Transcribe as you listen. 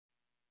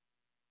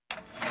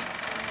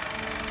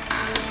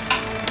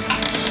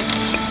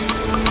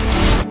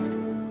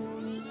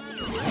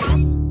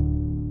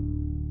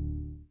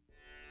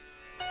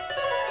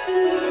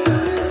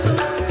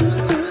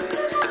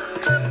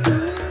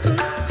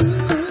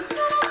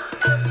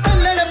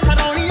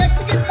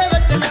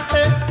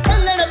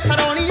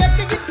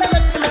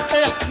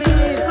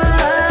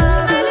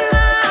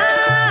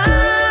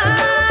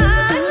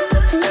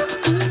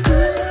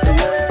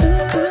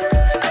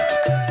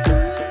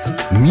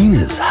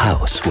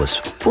house was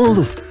full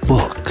of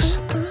books.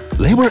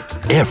 They were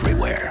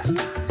everywhere.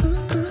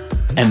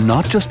 And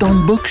not just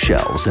on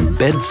bookshelves and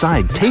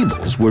bedside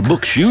tables where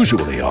books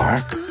usually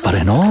are, but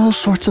in all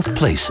sorts of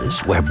places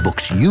where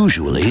books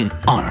usually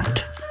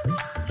aren't.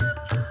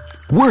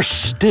 Worse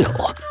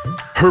still,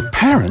 her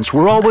parents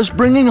were always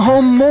bringing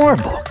home more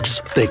books.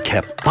 They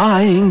kept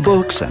buying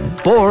books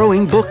and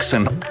borrowing books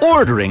and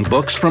ordering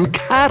books from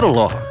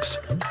catalogs.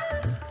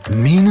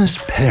 Meena's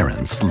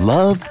parents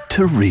loved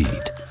to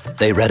read.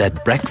 They read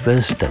at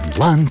breakfast and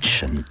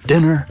lunch and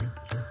dinner.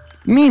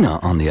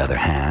 Meena, on the other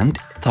hand,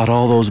 thought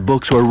all those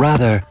books were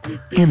rather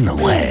in the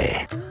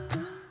way.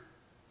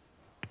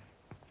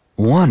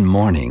 One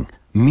morning,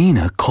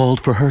 Meena called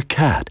for her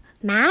cat.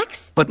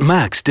 Max? But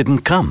Max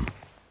didn't come.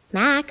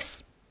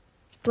 Max,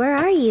 where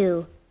are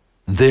you?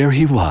 There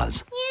he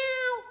was,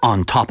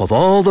 on top of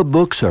all the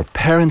books her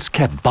parents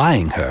kept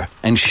buying her,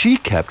 and she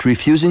kept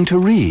refusing to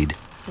read.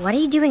 What are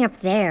you doing up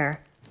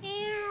there?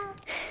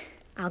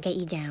 I'll get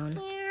you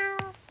down.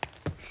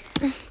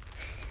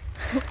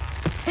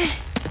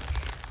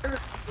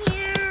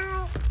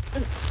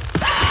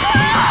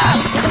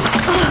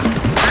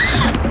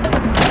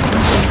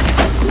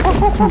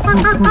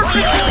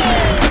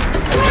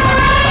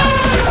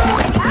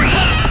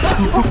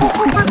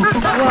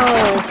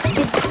 Whoa,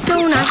 this is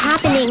so not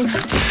happening.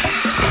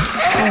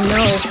 Oh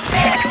no.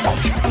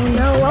 Oh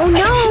no, oh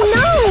no,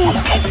 no!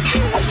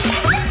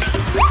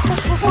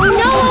 Oh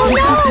no, oh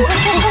no!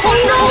 Oh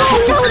no, oh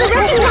no, they're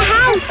wrecking the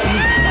house!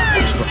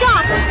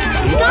 Stop!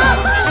 Stop!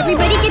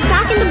 Everybody get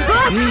back in the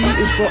books!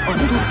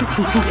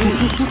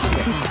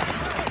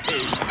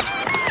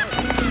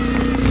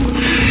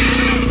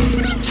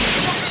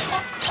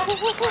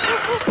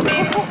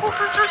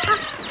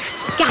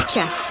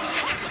 Gotcha!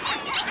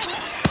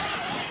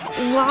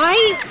 Why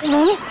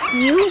won't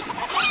you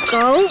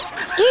go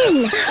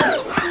in?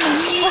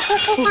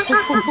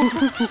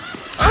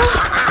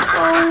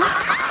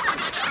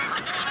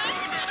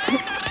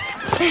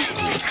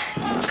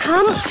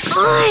 Come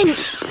on!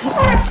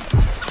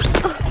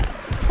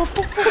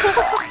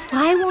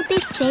 Why won't they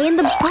stay in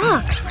the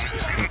box?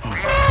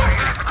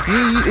 A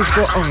is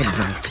for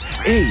aardvark.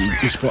 A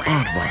is for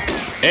aardvark.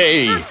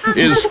 A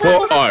is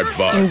for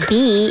aardvark. And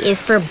B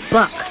is for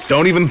book.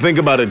 Don't even think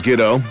about it,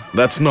 kiddo.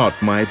 That's not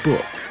my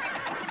book.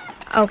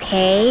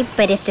 Okay,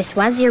 but if this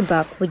was your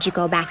book, would you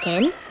go back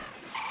in?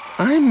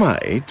 I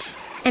might.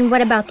 And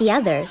what about the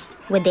others?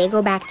 Would they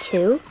go back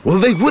too? Well,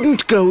 they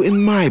wouldn't go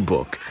in my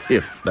book,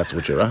 if that's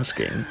what you're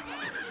asking.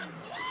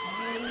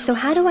 So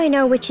how do I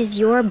know which is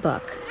your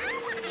book?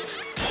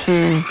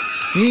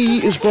 E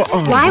is for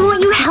aardvark. Why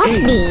won't you help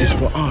me? A is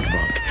for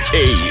aardvark.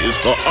 A is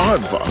for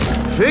aardvark.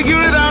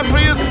 Figure it out for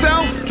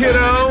yourself,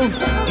 kiddo.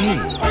 E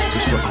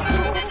is for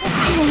aardvark.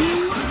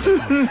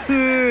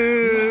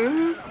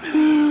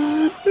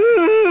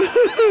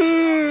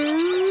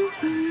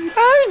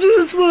 I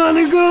just want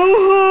to go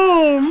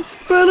home,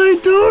 but I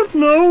don't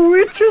know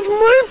which is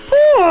my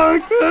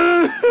book.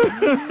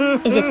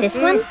 Is it this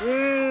one?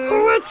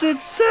 What's it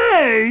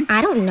say?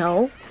 I don't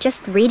know.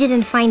 Just read it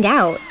and find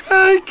out.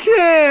 I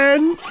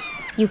can't.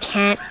 You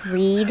can't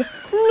read?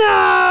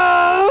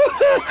 No!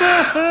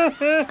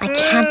 I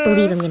can't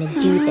believe I'm gonna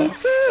do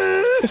this.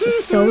 This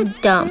is so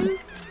dumb.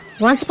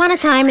 Once upon a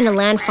time, in a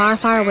land far,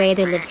 far away,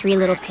 there lived 3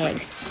 little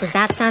pigs. Does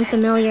that sound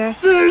familiar?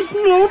 There's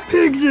no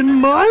pigs in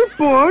my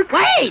book.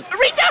 Wait!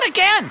 Read that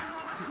again!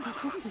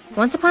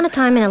 Once upon a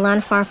time, in a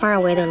land far, far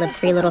away, there lived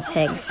 3 little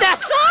pigs.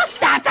 That's us!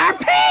 That's our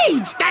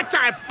page! That's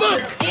our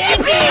book!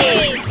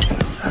 Yippee!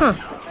 Huh.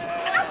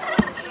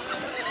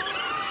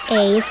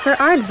 A is for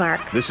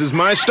aardvark. This is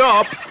my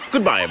stop.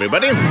 Goodbye,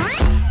 everybody.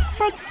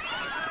 But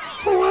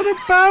what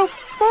about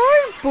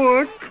my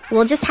book?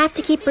 We'll just have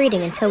to keep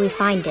reading until we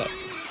find it.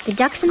 The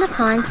ducks in the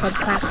pond said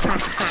quack, quack,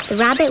 quack. The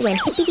rabbit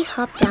went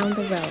hippity-hop down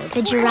the road.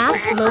 The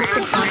giraffe loped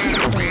across the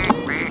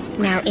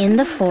plain. Now in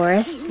the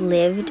forest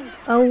lived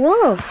a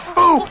wolf.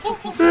 Oh,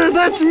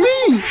 that's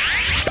me.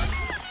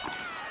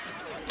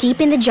 Deep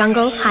in the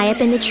jungle, high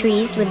up in the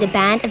trees, lived a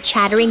band of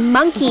chattering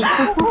monkeys.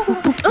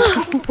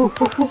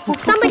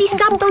 Somebody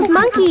stop those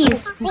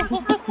monkeys!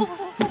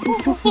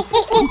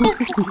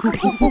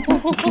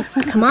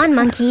 Come on,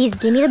 monkeys,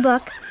 give me the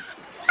book.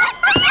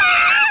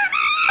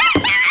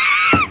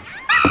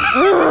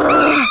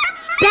 Ugh,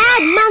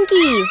 bad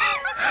monkeys!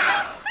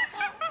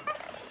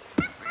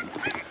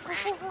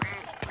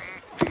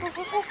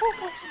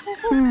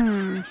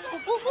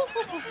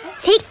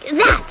 Take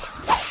that!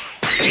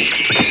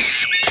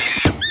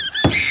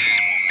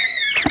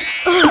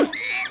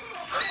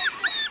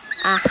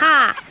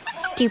 Aha!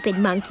 Stupid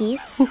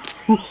monkeys.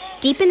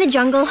 Deep in the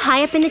jungle,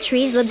 high up in the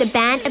trees, lived a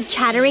band of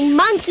chattering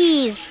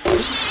monkeys!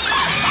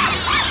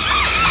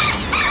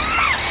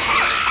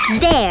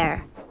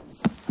 There!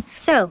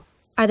 So,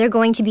 are there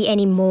going to be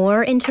any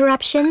more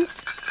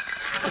interruptions?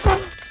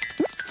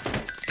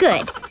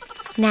 Good.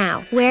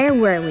 Now, where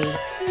were we?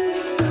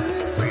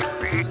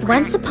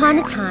 Once upon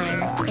a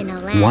time, in a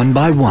land... One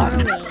by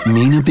one,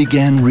 Meena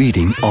began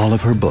reading all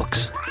of her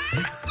books.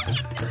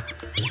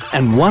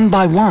 And one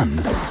by one,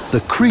 the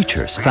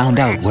creatures found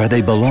out where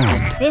they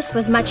belonged. This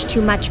was much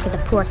too much for the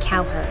poor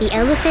cowherd. The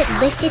elephant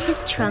lifted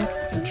his trunk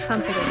and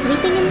trumpeted.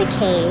 Sleeping in the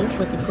cave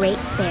was a great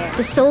bear.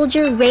 The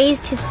soldier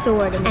raised his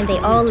sword, and they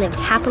all lived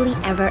happily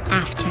ever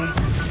after.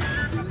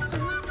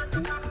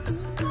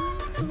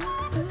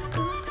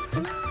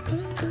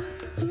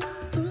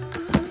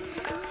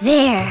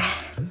 There.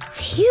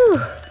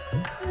 Phew.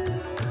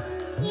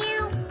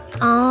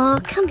 Aw,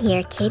 come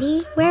here,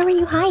 kitty. Where were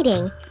you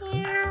hiding?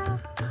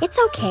 It's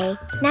okay.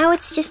 Now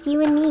it's just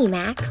you and me,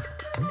 Max.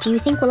 Do you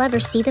think we'll ever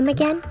see them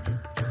again?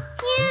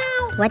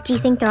 What do you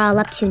think they're all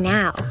up to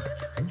now?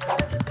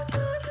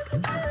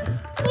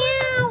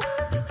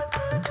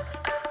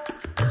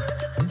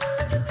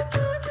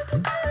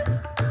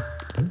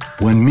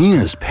 When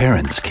Meena's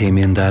parents came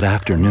in that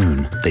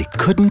afternoon, they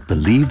couldn't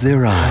believe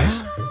their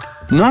eyes.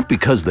 Not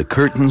because the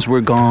curtains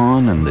were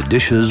gone and the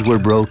dishes were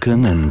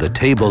broken and the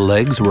table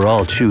legs were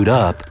all chewed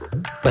up,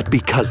 but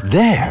because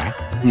there,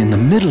 in the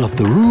middle of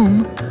the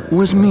room,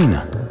 was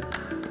Meena.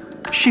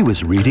 She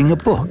was reading a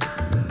book.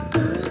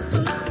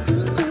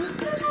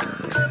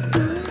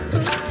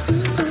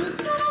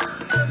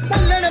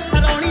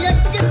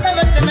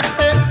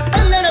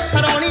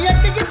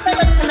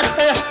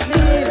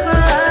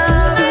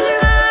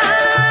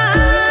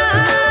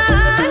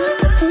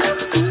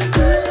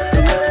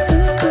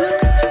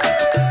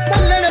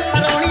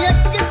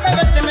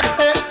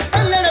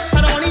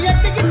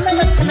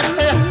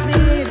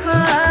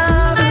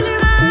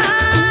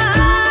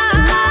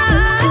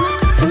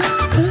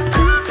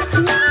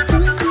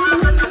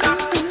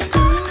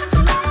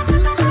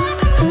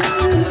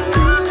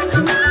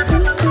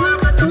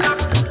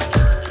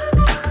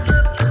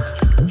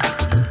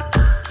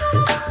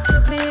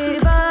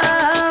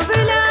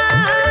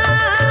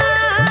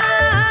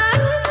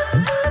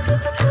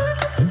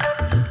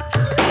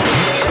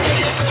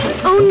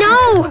 Oh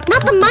no!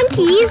 Not the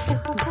monkeys!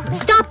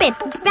 Stop it!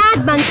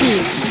 Bad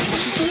monkeys!